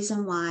the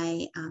reason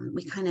why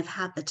we kind of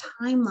have the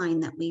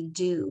timeline that we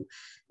do,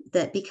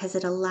 that because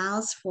it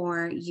allows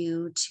for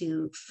you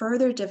to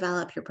further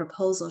develop your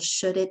proposal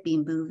should it be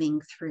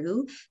moving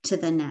through to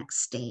the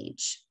next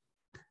stage.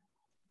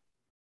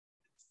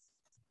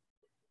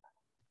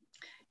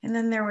 And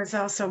then there was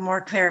also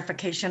more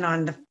clarification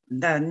on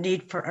the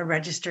need for a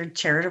registered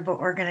charitable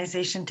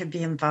organization to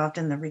be involved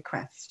in the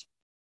request.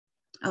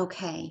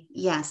 Okay,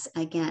 yes,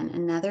 again,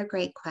 another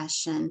great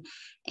question.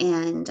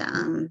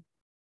 And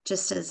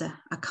just as a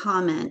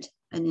comment,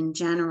 and in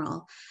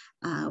general,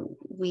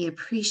 we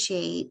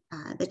appreciate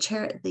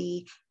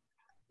the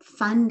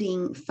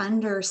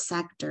funder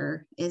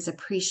sector is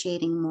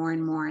appreciating more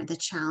and more the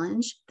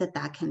challenge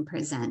that can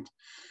present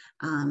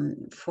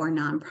for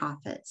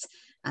nonprofits,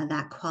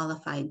 that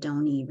qualified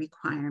donee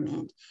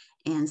requirement.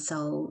 And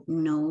so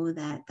know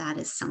that that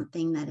is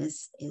something that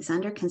is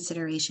under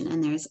consideration,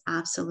 and there's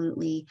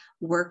absolutely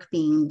work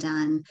being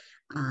done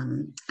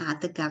at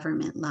the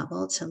government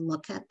level to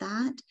look at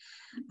that.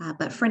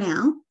 But for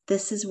now,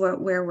 this is where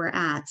we're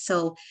at.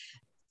 So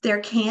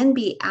there can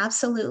be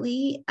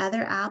absolutely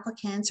other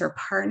applicants or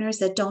partners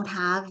that don't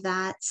have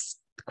that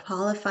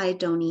qualified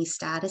donee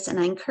status. And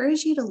I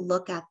encourage you to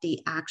look at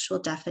the actual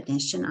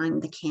definition on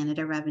the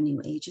Canada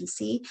Revenue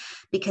Agency,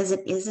 because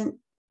it isn't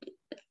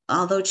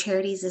although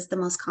charities is the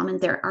most common,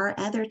 there are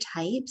other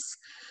types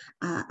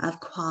of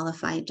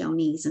qualified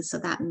donees. And so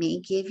that may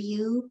give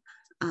you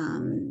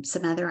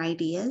some other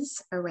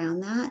ideas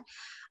around that.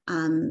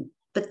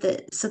 But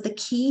the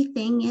key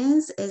thing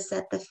is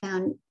that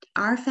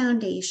our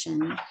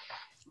foundation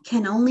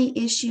can only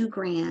issue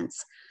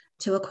grants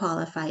to a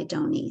qualified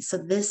donee. So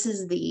this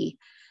is the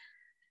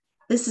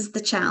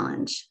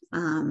challenge.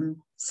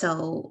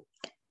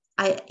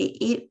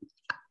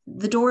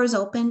 The door is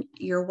open.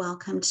 You're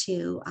welcome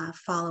to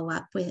follow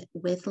up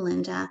with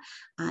Linda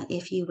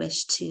if you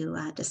wish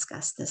to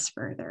discuss this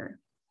further.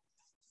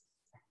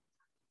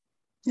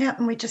 Yeah,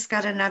 and we just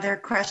got another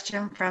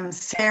question from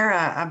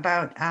Sarah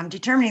about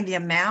determining the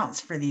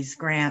amounts for these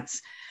grants.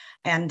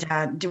 And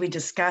do we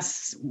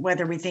discuss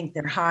whether we think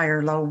they're high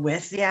or low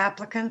with the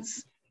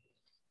applicants?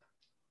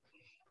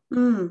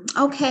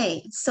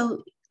 Okay,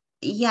 so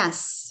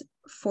yes,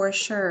 for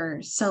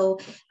sure. So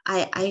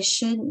I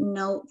should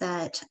note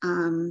that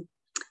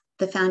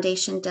the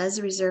foundation does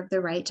reserve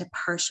the right to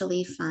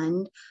partially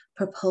fund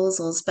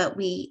proposals, but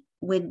we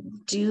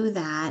would do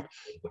that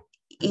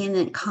in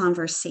a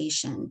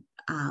conversation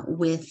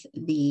with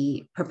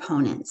the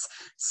proponents.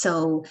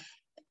 So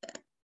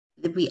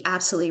we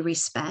absolutely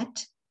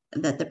respect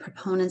that the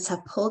proponents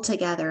have pulled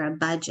together a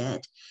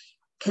budget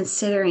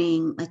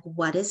considering like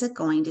what is it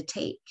going to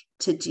take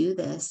to do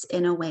this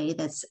in a way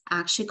that's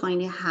actually going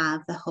to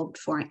have the hoped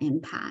for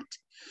impact.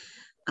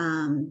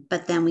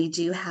 But then we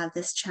do have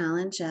this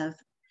challenge of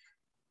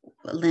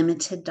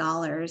limited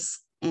dollars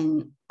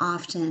and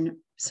often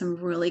some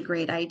really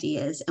great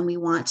ideas, and we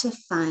want to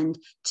fund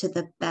to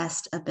the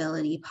best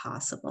ability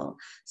possible.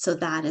 So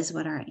that is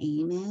what our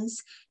aim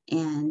is.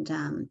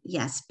 And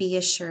yes, be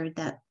assured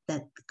that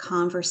the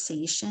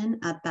conversation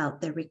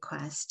about the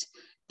request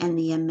and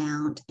the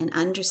amount and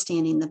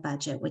understanding the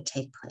budget would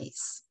take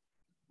place.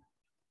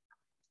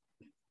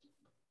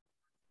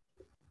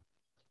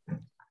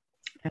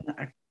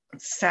 And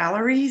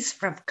salaries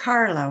from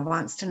Carla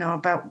wants to know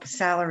about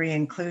salary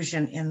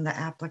inclusion in the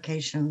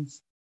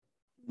applications.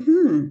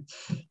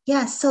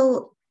 Yeah,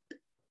 so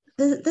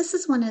this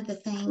is one of the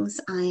things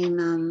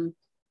I'm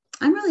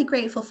really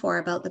grateful for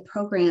about the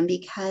program,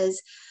 because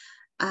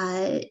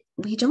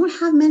we don't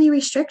have many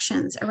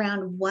restrictions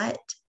around what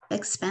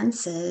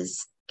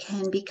expenses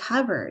can be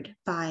covered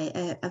by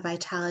a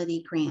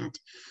Vitality grant.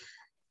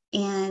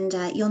 And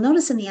you'll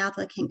notice in the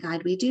applicant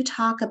guide, we do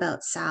talk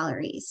about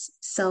salaries.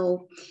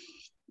 So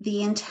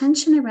the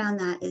intention around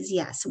that is,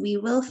 yes, we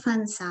will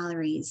fund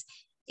salaries.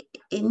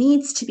 It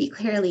needs to be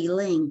clearly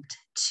linked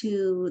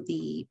to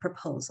the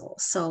proposal.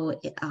 So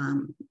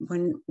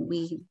when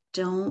we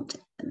don't,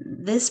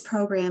 this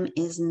program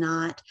is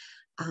not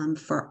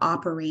for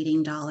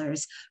operating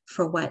dollars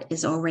for what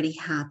is already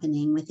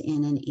happening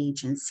within an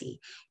agency.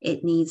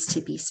 It needs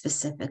to be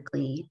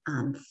specifically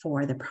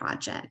for the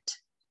project.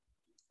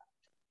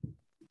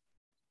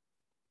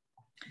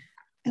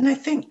 And I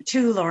think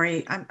too,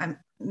 Lori,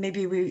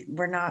 maybe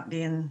we're not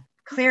being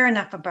clear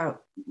enough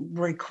about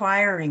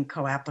requiring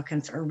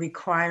co-applicants or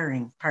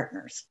requiring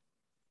partners.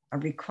 A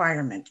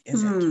requirement,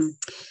 is it?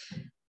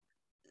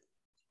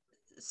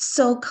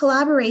 So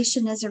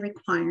collaboration is a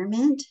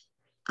requirement.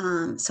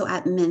 So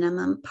at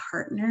minimum,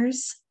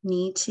 partners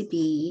need to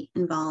be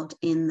involved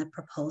in the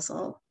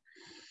proposal.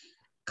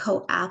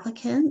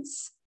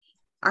 Co-applicants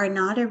are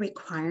not a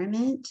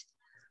requirement,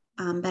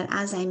 but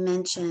as I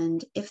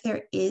mentioned, if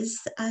there is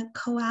a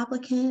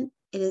co-applicant,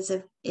 it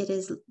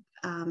is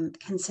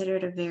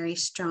considered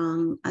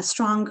a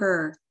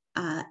stronger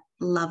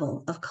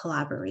level of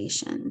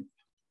collaboration.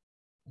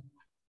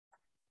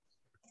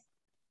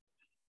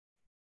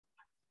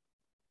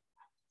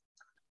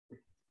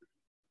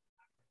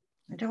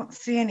 I don't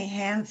see any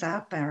hands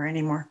up or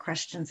any more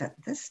questions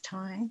at this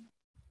time.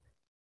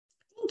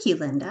 Thank you,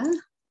 Linda.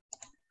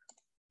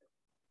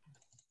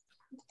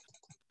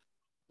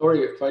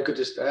 Lori, if I could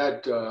just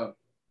add,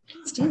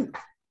 Please do.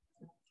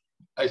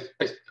 I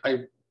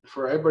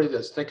for everybody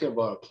that's thinking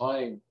about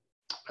applying,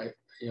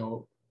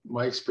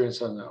 my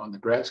experience on the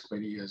grants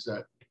committee is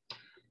that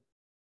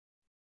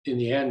in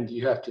the end,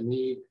 you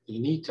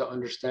need to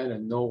understand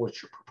and know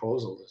what your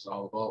proposal is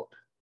all about.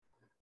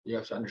 You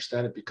have to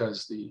understand it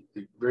because the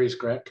various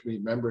grant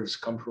committee members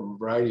come from a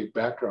variety of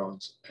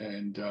backgrounds,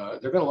 and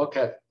they're going to look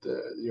at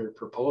your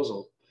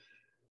proposal.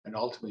 And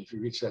ultimately, if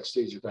you reach that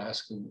stage of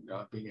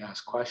being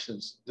asked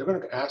questions, they're going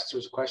to ask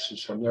those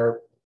questions from their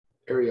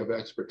area of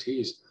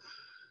expertise.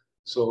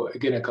 So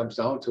again, it comes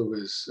down to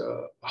is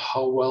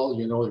how well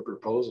you know the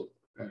proposal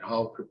and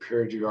how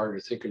prepared you are to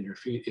think on your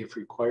feet if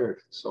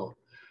required. So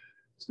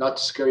it's not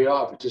to scare you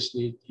off. You just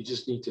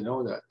need to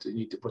know that you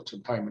need to put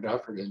some time and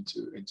effort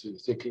into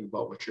thinking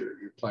about what you're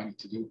planning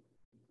to do.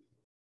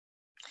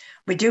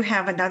 We do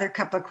have another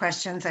couple of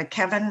questions.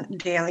 Kevin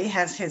Daly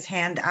has his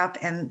hand up,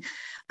 and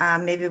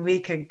maybe we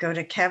could go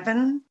to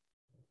Kevin.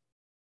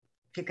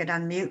 If you could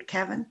unmute,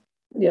 Kevin.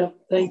 Yeah,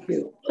 thank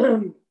you.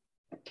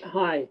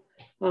 Hi,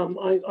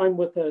 I'm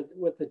with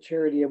the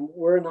charity, and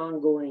we're an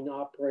ongoing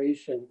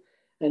operation.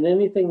 And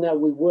anything that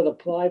we would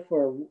apply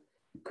for,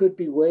 could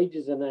be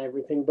wages and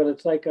everything, but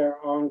it's like our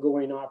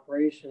ongoing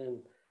operation. And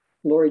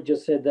Lori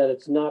just said that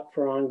it's not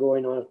for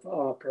ongoing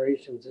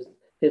operations.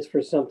 It's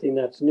for something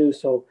that's new.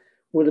 So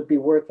would it be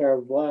worth our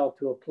while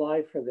to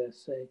apply for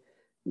this?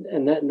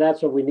 And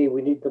that's what we need.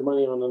 We need the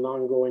money on an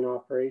ongoing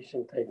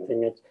operation type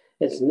thing.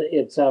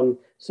 It's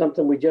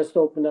something we just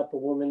opened up a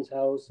woman's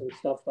house and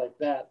stuff like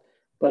that,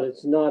 but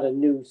it's not a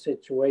new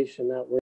situation that we're